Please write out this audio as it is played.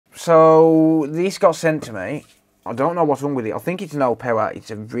So this got sent to me. I don't know what's wrong with it. I think it's no power. It's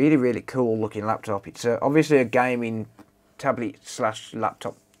a really, really cool looking laptop. It's obviously a gaming tablet /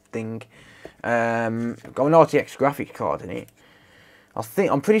 laptop thing. Got an RTX graphics card in it.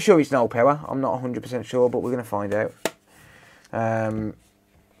 I'm pretty sure it's no power. I'm not 100% sure, but we're going to find out.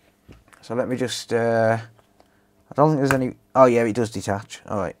 So let me just... I don't think there's any... Oh yeah, it does detach.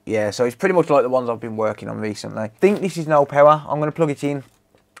 Alright, yeah, so it's pretty much like the ones I've been working on recently. I think this is no power. I'm going to plug it in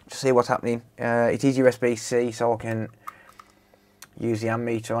to see what's happening. It is USB-C, so I can use the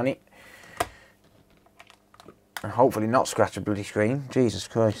ammeter on it. And hopefully not scratch a bloody screen. Jesus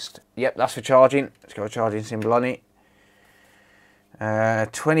Christ. Yep, that's for charging. It's got a charging symbol on it.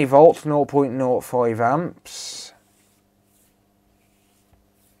 20 volts, 0.05 amps.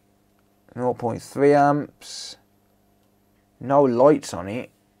 0.3 amps. No lights on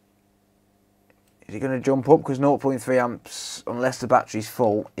it. Is it going to jump up? Because 0.3 amps, unless the battery's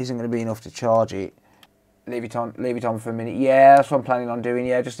full, isn't going to be enough to charge it. Leave it on for a minute. Yeah, that's what I'm planning on doing,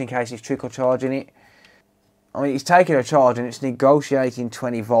 yeah, just in case it's trickle charging it. I mean, it's taking a charge and it's negotiating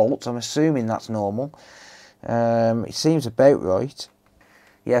 20 volts. I'm assuming that's normal. It seems about right.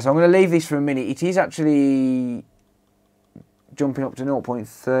 Yeah, so I'm going to leave this for a minute. It is actually jumping up to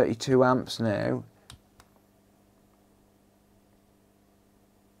 0.32 amps now.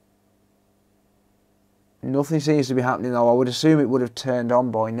 Nothing seems to be happening though. I would assume it would have turned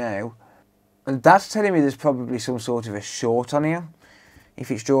on by now. And that's telling me there's probably some sort of a short on here. If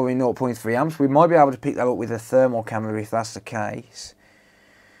it's drawing 0.3 amps, we might be able to pick that up with a thermal camera if that's the case.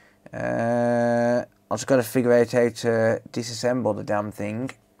 I've just got to figure out how to disassemble the damn thing.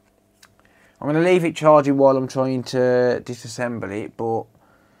 I'm going to leave it charging while I'm trying to disassemble it, but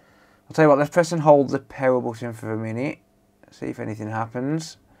I'll tell you what, let's press and hold the power button for a minute. See if anything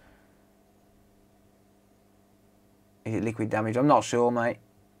happens. Is it liquid damage? I'm not sure, mate.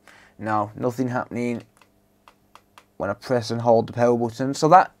 No, nothing happening when I press and hold the power button. So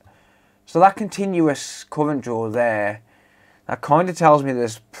that continuous current draw there, that kind of tells me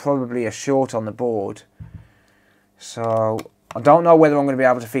there's probably a short on the board. So I don't know whether I'm going to be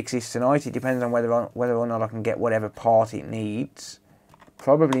able to fix this tonight. It depends on whether or not I can get whatever part it needs.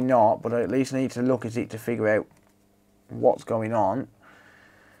 Probably not, but I at least need to look at it to figure out what's going on.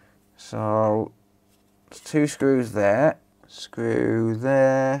 So there's 2 screws there. Screw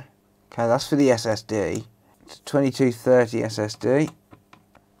there. Okay, that's for the SSD. It's a 2230 SSD.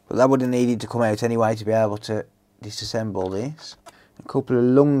 But that would have needed to come out anyway to be able to disassemble this. A couple of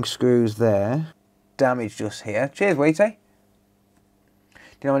lung screws there. Damage just here. Cheers, Wheaty. Do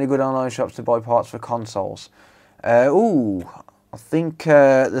you know any good online shops to buy parts for consoles? Ooh, I think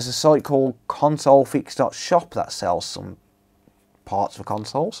there's a site called consolefix.shop that sells some parts for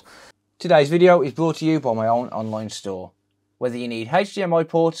consoles. Today's video is brought to you by my own online store. Whether you need HDMI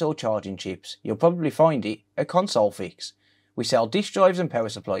ports or charging chips, you'll probably find it at Console Fix. We sell disk drives and power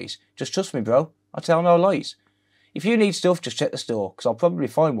supplies. Just trust me, bro. I tell no lies. If you need stuff, just check the store, because I'll probably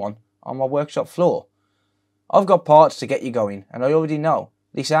find one on my workshop floor. I've got parts to get you going, and I already know.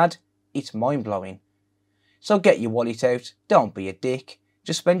 This ad, it's mind-blowing. So get your wallet out, don't be a dick,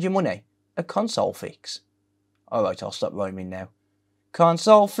 just spend your money at Console Fix. Alright, I'll stop rhyming now.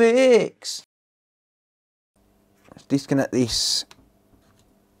 Console Fix! Let's disconnect this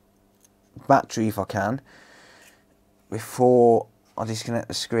battery if I can before I disconnect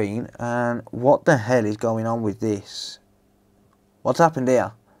the screen. And what the hell is going on with this? What's happened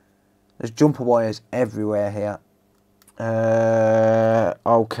here? There's jumper wires everywhere here.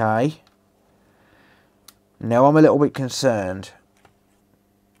 Okay. Now I'm a little bit concerned.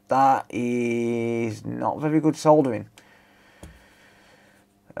 That is not very good soldering.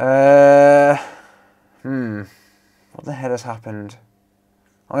 What the hell has happened?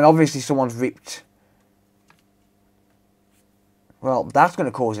 I mean, obviously someone's ripped... Well, that's going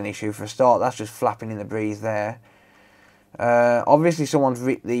to cause an issue for a start. That's just flapping in the breeze there. Obviously someone's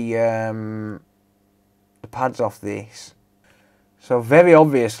ripped the pads off this. So very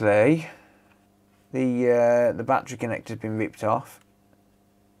obviously the battery connector's been ripped off.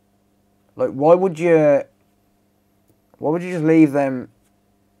 Like, why would you just leave them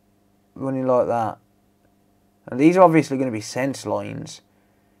running like that? And these are obviously going to be sense lines.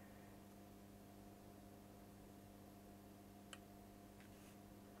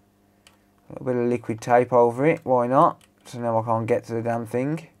 A little bit of liquid tape over it, why not? So now I can't get to the damn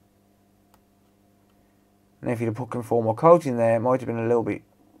thing. And if you'd have put conformal coating there, it might have been a little bit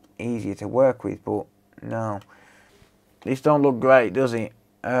easier to work with, but no. This don't look great, does it?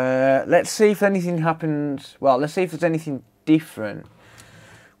 Let's see if anything happens. Well, let's see if there's anything different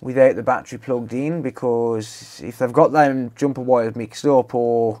without the battery plugged in, because if they've got them jumper wires mixed up,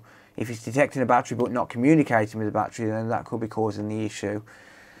 or if it's detecting a battery but not communicating with the battery, then that could be causing the issue.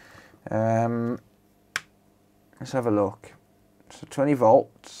 Let's have a look. So 20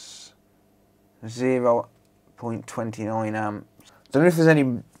 volts, 0.29 amps. Don't know if there's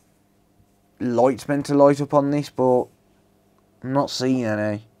any lights meant to light up on this, but I'm not seeing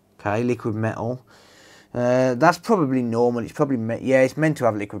any. Okay, liquid metal. That's probably normal. It's probably yeah, it's meant to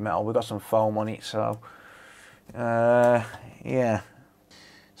have liquid metal. We've got some foam on it, so yeah.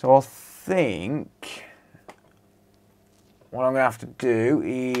 So I think what I'm gonna have to do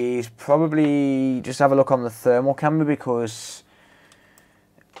is probably just have a look on the thermal camera, because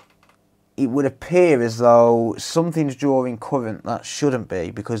it would appear as though something's drawing current that shouldn't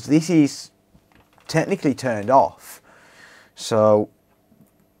be, because this is technically turned off, so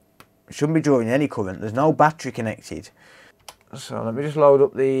it shouldn't be drawing any current. There's no battery connected. So let me just load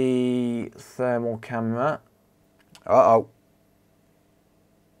up the thermal camera. Uh-oh.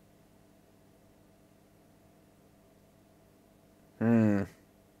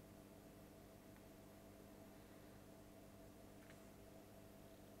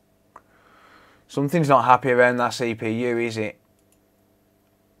 Something's not happy around that CPU, is it?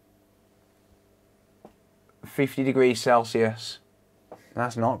 50 degrees Celsius.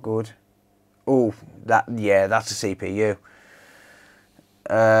 That's not good. Oh, yeah, that's a CPU.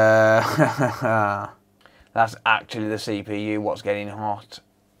 That's actually the CPU what's getting hot.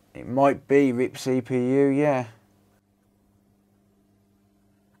 It might be RIP CPU, yeah.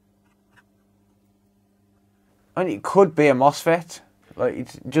 And it could be a MOSFET. Like,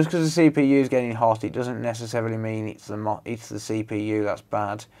 just because the CPU is getting hot, it doesn't necessarily mean it's the CPU that's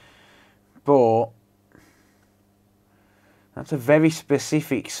bad. But that's a very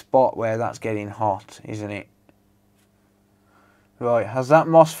specific spot where that's getting hot, isn't it? Right, has that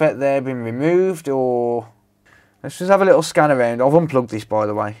MOSFET there been removed, or... Let's just have a little scan around. I've unplugged this, by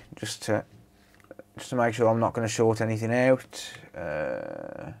the way, just to make sure I'm not going to short anything out.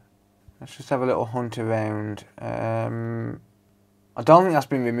 Let's just have a little hunt around. I don't think that's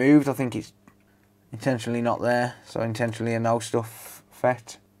been removed. I think it's intentionally not there. So intentionally a no stuff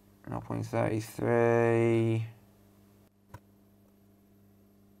FET. 0.33.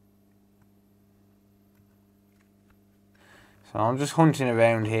 So I'm just hunting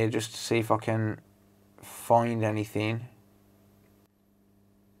around here just to see if I can find anything.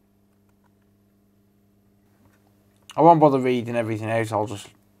 I won't bother reading everything out. I'll just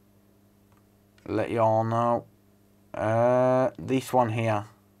let you all know. This one here.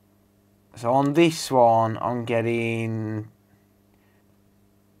 So on this one, I'm getting...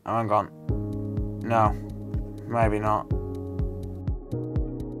 Oh, hang on. No, maybe not.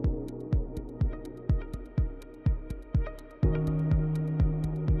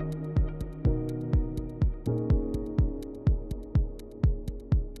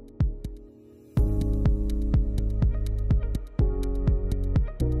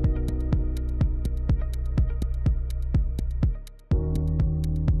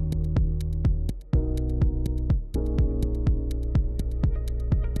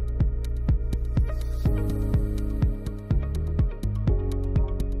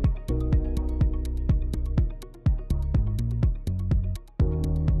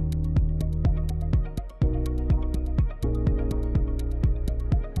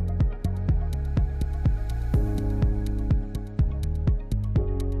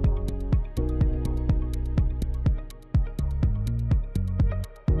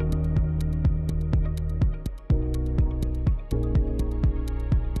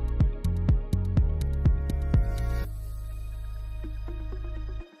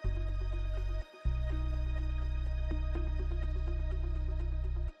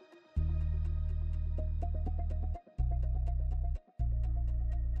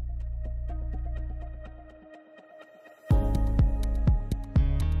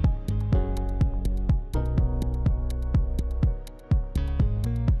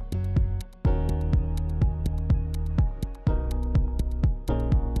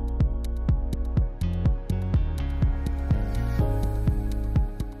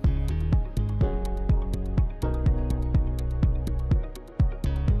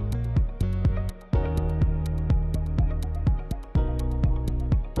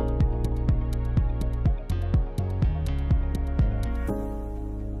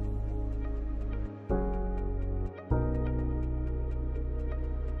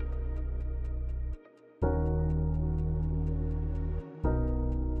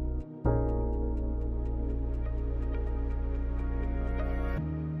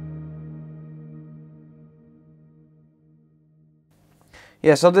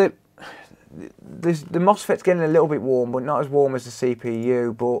 Yeah, so the MOSFET's getting a little bit warm, but not as warm as the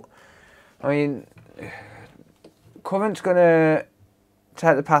CPU. But I mean, current's gonna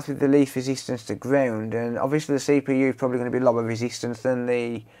take the path with the least resistance to ground, and obviously the CPU is probably going to be lower resistance than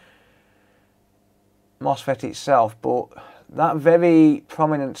the MOSFET itself. But that very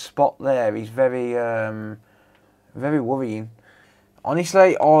prominent spot there is very worrying.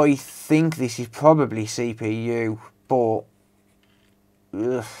 Honestly, I think this is probably CPU, but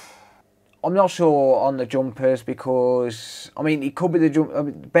ugh, I'm not sure on the jumpers, because I mean it could be the jump. I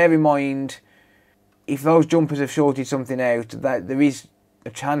mean, bear in mind, if those jumpers have shorted something out, that there is a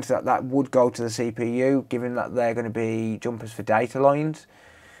chance that that would go to the CPU, given that they're going to be jumpers for data lines.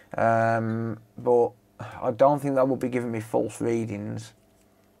 But I don't think that would be giving me false readings.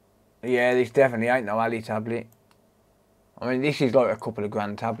 Yeah, this definitely ain't no Ali tablet. I mean, this is like a couple of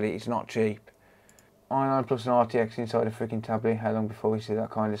grand tablet. It's not cheap. i9 plus an RTX inside a freaking tablet. How long before we see that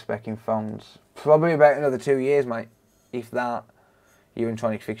kind of spec in phones? Probably about another 2 years, mate. If that. You and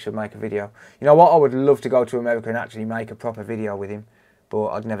Tronic Fix should make a video. You know what? I would love to go to America and actually make a proper video with him, but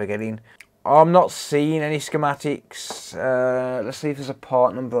I'd never get in. I'm not seeing any schematics. Let's see if there's a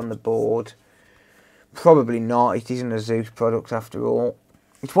part number on the board. Probably not. It isn't a ASUS product after all.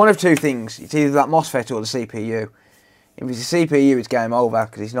 It's one of two things. It's either that MOSFET or the CPU. If it's a CPU, it's game over,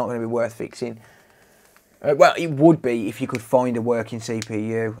 because it's not going to be worth fixing. Well, it would be if you could find a working CPU.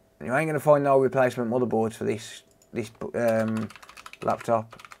 You ain't going to find no replacement motherboards for this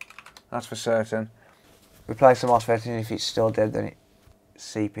laptop. That's for certain. Replace the MOSFET, and if it's still dead, then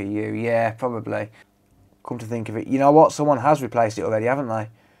it's CPU. Yeah, probably. Come to think of it, you know what? Someone has replaced it already, haven't they?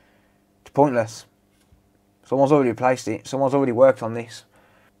 It's pointless. Someone's already replaced it. Someone's already worked on this.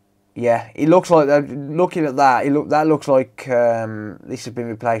 Yeah, it looks like that. Looking at that, that looks like this has been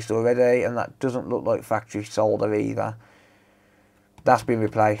replaced already, and that doesn't look like factory solder either. That's been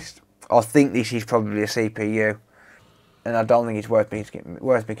replaced. I think this is probably a CPU, and I don't think it's worth me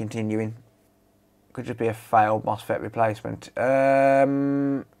continuing. Could just be a failed MOSFET replacement. I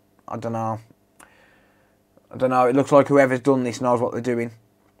don't know. It looks like whoever's done this knows what they're doing.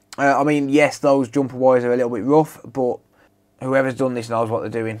 I mean, yes, those jumper wires are a little bit rough, but whoever's done this knows what they're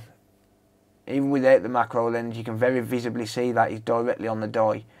doing. Even without the macro lens, you can very visibly see that it's directly on the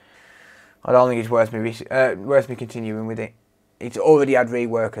die. I don't think it's worth me continuing with it. It's already had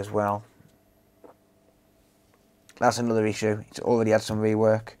rework as well. That's another issue. It's already had some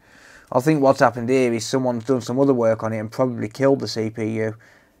rework. I think what's happened here is someone's done some other work on it and probably killed the CPU.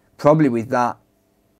 Probably with that